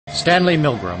Stanley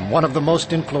Milgram, one of the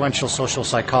most influential social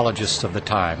psychologists of the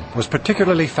time, was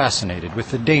particularly fascinated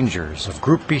with the dangers of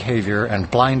group behavior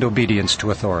and blind obedience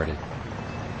to authority.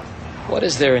 What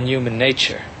is there in human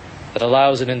nature that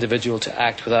allows an individual to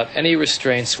act without any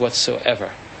restraints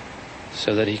whatsoever,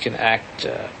 so that he can act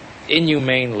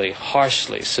inhumanely,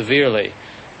 harshly, severely,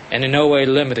 and in no way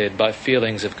limited by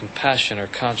feelings of compassion or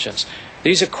conscience?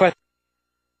 These are questions.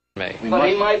 But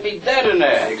he might be dead in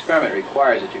there. The experiment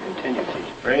requires that you continue teaching.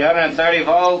 330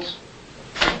 volts.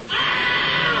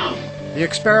 The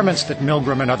experiments that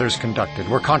Milgram and others conducted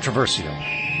were controversial,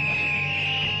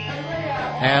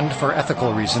 and for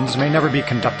ethical reasons may never be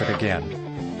conducted again.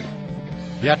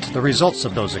 Yet the results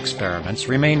of those experiments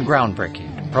remain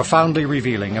groundbreaking, profoundly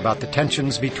revealing about the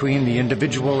tensions between the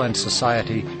individual and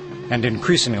society, and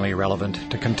increasingly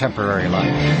relevant to contemporary life.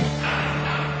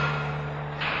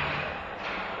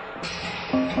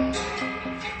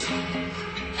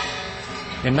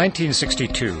 In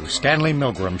 1962, Stanley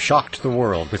Milgram shocked the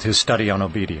world with his study on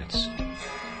obedience.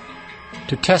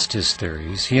 To test his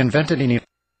theories, he invented an event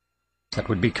that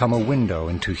would become a window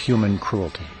into human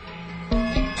cruelty.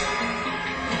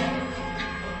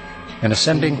 In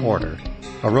ascending order,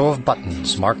 a row of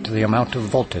buttons marked the amount of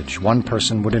voltage one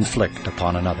person would inflict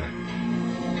upon another.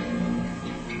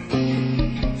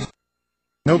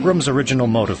 Milgram's original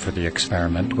motive for the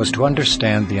experiment was to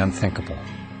understand the unthinkable: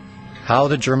 how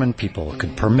the German people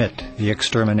could permit the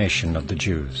extermination of the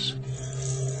Jews.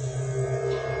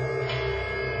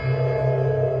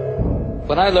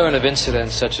 When I learn of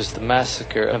incidents such as the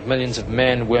massacre of millions of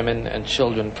men, women, and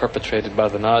children perpetrated by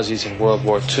the Nazis in World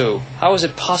War II, how is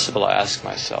it possible, I ask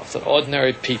myself, that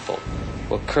ordinary people,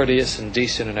 who are courteous and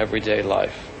decent in everyday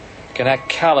life, can act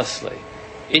callously,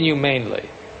 inhumanely,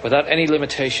 without any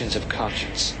limitations of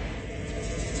conscience?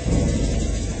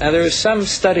 Now, there are some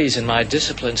studies in my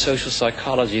discipline, social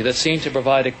psychology, that seem to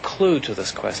provide a clue to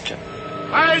this question.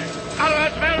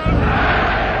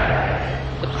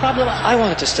 The problem I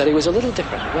wanted to study was a little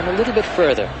different. It went a little bit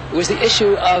further. It was the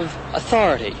issue of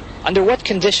authority. Under what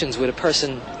conditions would a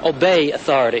person obey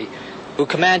authority who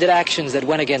commanded actions that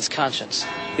went against conscience?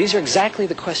 These are exactly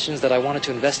the questions that I wanted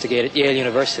to investigate at Yale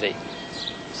University.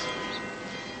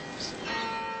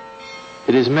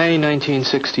 It is May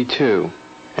 1962.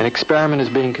 An experiment is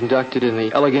being conducted in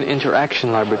the Elegant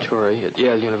Interaction Laboratory at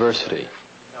Yale University.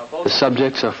 The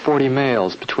subjects are 40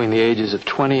 males between the ages of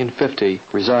 20 and 50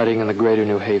 residing in the greater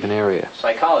New Haven area.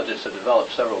 Psychologists have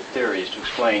developed several theories to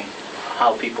explain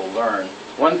how people learn.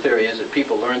 One theory is that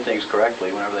people learn things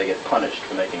correctly whenever they get punished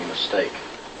for making a mistake.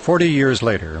 40 years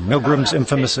later, Milgram's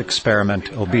infamous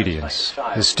experiment, obedience,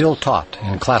 is still taught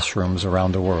in classrooms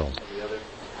around the world.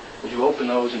 Would you open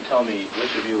those and tell me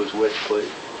which of you is which,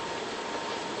 please?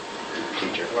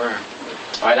 Teacher. Learn.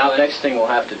 All right, now the next thing we'll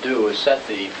have to do is set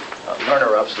the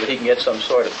learner up so that he can get some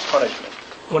sort of punishment.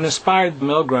 What inspired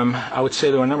Milgram, I would say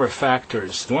there were a number of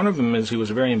factors. One of them is he was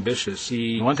very ambitious.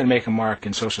 He wanted to make a mark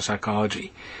in social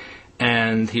psychology.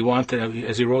 And he wanted,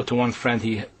 as he wrote to one friend,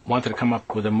 he wanted to come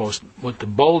up with the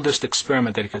boldest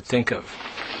experiment that he could think of.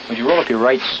 Would you roll up your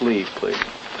right sleeve, please?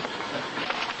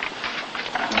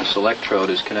 This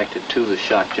electrode is connected to the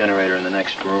shock generator in the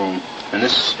next room. And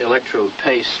this electrode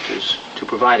paste is to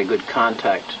provide a good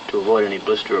contact to avoid any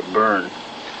blister or burn.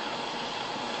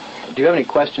 Do you have any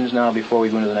questions now before we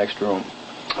go into the next room?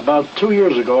 About 2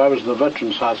 years ago, I was in the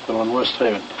Veterans Hospital in West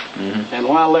Haven. And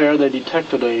while there, they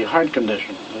detected a heart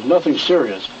condition. There's nothing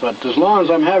serious, but as long as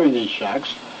I'm having these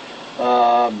shocks,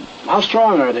 how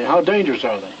strong are they? How dangerous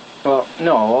are they? Well,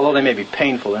 no, although they may be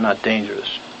painful, they're not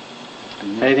dangerous.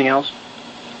 Anything else?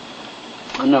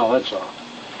 No, that's all.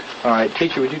 All right,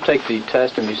 teacher, would you take the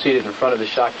test and be seated in front of the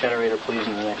shock generator, please,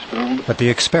 in the next room? But the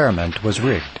experiment was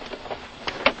rigged.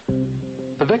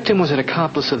 The victim was an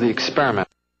accomplice of the experiment.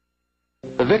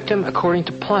 The victim, according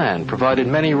to plan, provided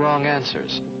many wrong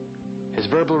answers. His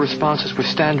verbal responses were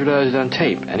standardized on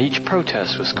tape, and each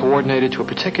protest was coordinated to a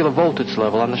particular voltage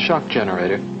level on the shock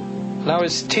generator. Now,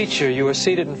 as teacher, you were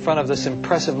seated in front of this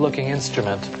impressive-looking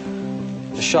instrument,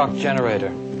 the shock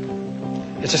generator.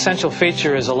 Its essential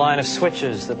feature is a line of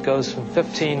switches that goes from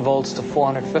 15 volts to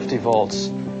 450 volts,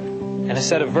 and a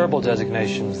set of verbal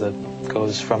designations that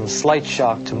goes from slight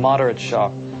shock to moderate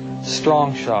shock,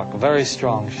 strong shock, very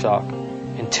strong shock,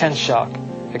 intense shock,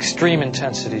 extreme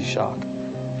intensity shock,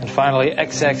 and finally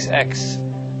XXX,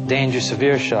 danger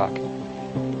severe shock.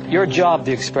 Your job,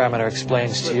 the experimenter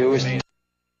explains to you, is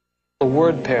a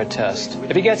word pair test.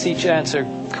 If he gets each answer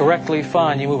correctly,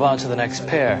 fine, you move on to the next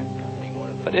pair.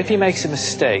 But if he makes a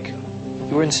mistake,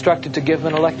 you are instructed to give him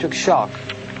an electric shock,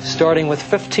 starting with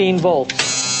 15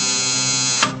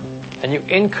 volts, and you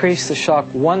increase the shock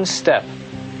one step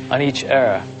on each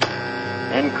error.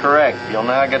 Incorrect. You'll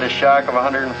now get a shock of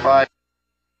 105.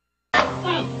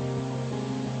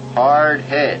 Hard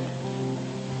head.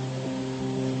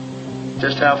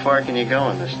 Just how far can you go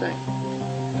in this thing?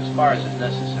 As far as is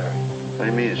necessary. What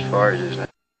do you mean as far as is that?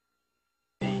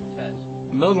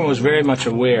 Milgram was very much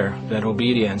aware that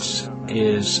obedience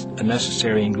is a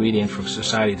necessary ingredient for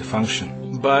society to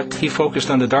function. But he focused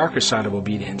on the darker side of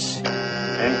obedience.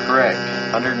 Incorrect.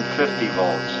 150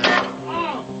 volts.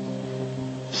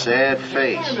 Sad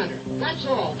face. Wait a minute. That's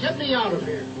all. Get me out of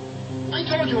here. I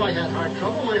told you I had heart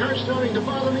trouble. My heart's starting to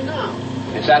bother me now.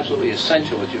 It's absolutely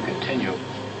essential that you continue.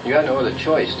 You got no other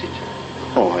choice, teacher.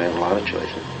 Oh, I have a lot of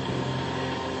choices.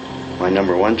 My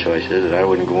number one choice is that I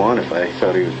wouldn't go on if I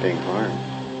thought he was being harmed.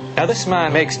 Now this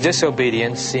man makes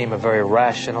disobedience seem a very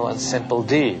rational and simple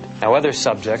deed. Now other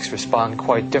subjects respond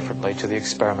quite differently to the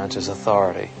experimenter's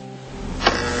authority.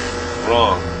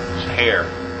 Wrong. It's hair.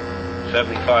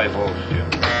 75 volts, Jim.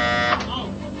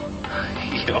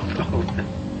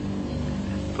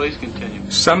 Please continue.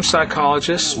 Some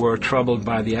psychologists were troubled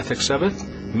by the ethics of it.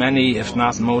 Many, if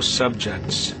not most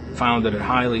subjects, found it a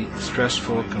highly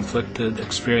stressful, conflicted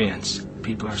experience.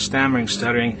 People are stammering,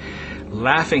 stuttering,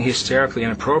 laughing hysterically,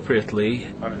 inappropriately.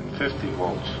 150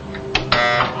 volts.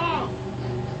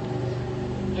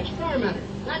 Experimenter.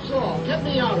 That's all. Get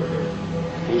me out of here.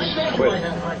 I told you I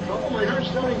had heart trouble. My heart's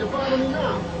starting to bother me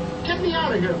now. Get me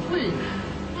out of here, please.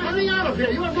 Let me out of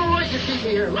here. You have no right to keep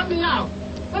me here. Let me out.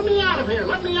 Let me out of here.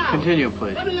 Let me out. Continue,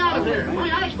 please. Let me out of here. My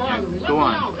heart's bothering me. Let Go me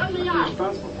on. out. Let me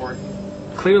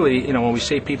out. Clearly, when we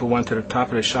say people went to the top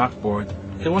of the shock board,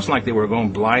 it wasn't like they were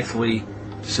going blithely,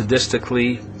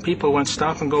 sadistically. People went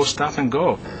stop and go, stop and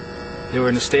go. They were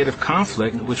in a state of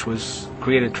conflict, which was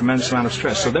created a tremendous amount of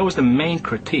stress. So that was the main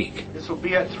critique. This will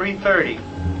be at 3:30.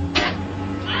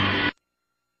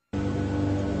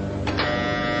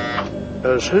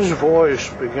 As his voice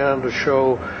began to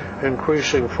show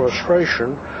increasing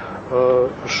frustration,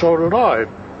 so did I.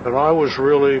 And I was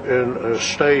really in a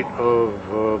state of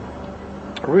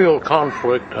real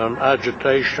conflict and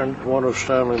agitation. One of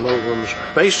Stanley Milgram's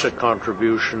basic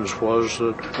contributions was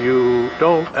that you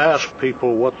don't ask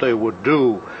people what they would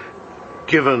do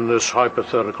given this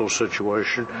hypothetical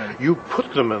situation. You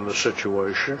put them in the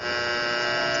situation.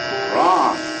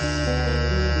 Wrong.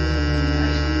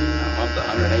 I want the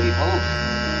 180 volts.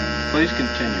 Please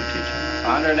continue, teacher.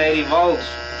 180 volts.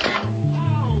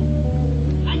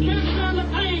 I can't stand the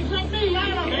pain. Let me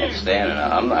out of here. Standing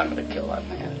up. I'm not going to kill that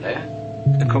man there.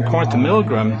 According to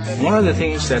Milgram, one of the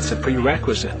things that's a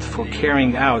prerequisite for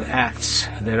carrying out acts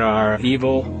that are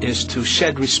evil is to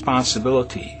shed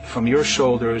responsibility from your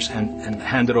shoulders and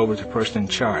hand it over to the person in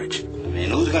charge. I mean,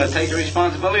 who's going to take the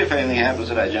responsibility if anything happens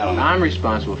to that gentleman? I'm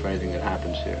responsible for anything that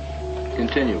happens here.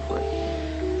 Continue, please.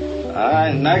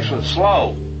 Next one,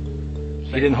 slow.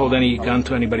 He didn't hold any gun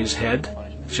to anybody's head.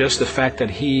 Just the fact that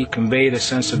he conveyed a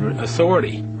sense of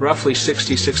authority. Roughly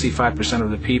 60-65% of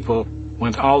the people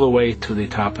went all the way to the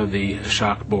top of the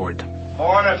shock board.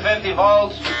 450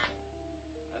 volts.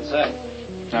 That's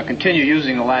it. Now continue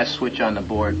using the last switch on the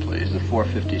board, please. The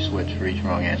 450 switch for each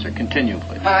wrong answer. Continue,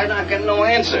 please. I'm not getting no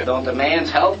answer. Don't the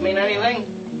man's help mean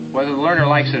anything? Whether the learner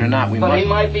likes it or not, we But must... he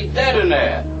might be dead in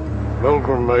there.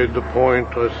 Milgram made the point,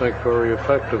 I think, very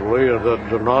effectively, that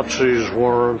the Nazis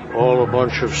weren't all a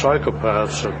bunch of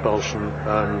psychopaths at Belsen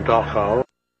and Dachau.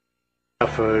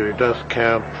 A death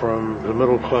camp from the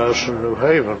middle class in New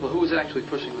Haven. Well, who was actually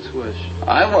pushing the switch?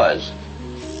 I was.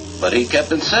 But he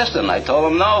kept insisting. I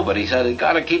told him no, but he said, "It's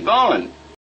got to keep going."